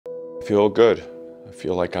feel good. I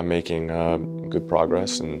feel like I'm making good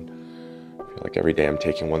progress, and I feel like every day I'm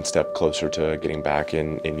taking one step closer to getting back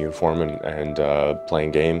in uniform and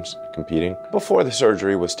playing games, competing. Before the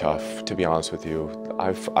surgery was tough, to be honest with you.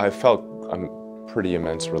 I felt pretty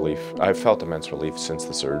immense relief. I've felt immense relief since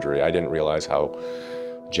the surgery. I didn't realize how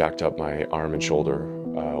jacked up my arm and shoulder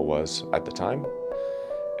was at the time.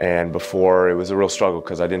 And before, it was a real struggle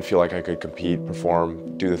because I didn't feel like I could compete,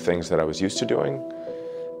 perform, do the things that I was used to doing.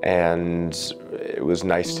 And it was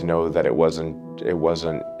nice to know that it wasn't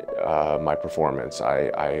my performance.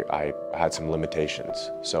 I had some limitations.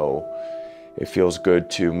 So it feels good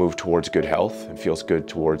to move towards good health. It feels good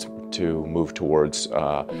to move towards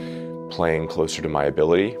playing closer to my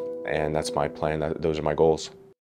ability. And that's my plan. Those are my goals.